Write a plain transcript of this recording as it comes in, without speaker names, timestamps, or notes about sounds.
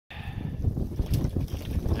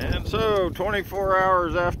So 24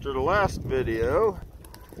 hours after the last video,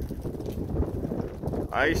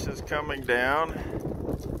 ice is coming down.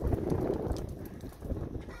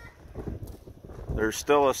 There's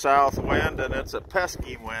still a south wind, and it's a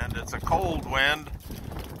pesky wind. It's a cold wind,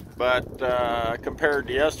 but compared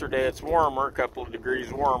to yesterday, it's warmer, a couple of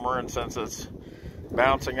degrees warmer, and since it's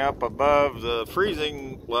bouncing up above the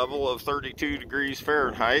freezing level of 32 degrees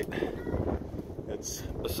Fahrenheit, it's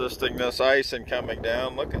assisting this ice in coming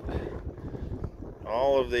down. Look at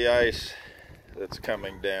all of the ice that's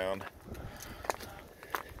coming down.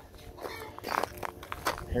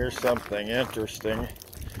 Here's something interesting.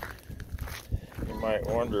 You might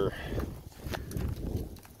wonder,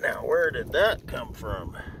 now where did that come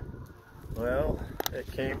from? Well,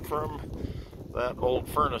 it came from that old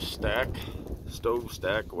furnace stack, stove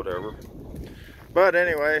stack, whatever. But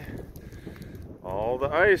anyway, all the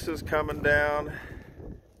ice is coming down.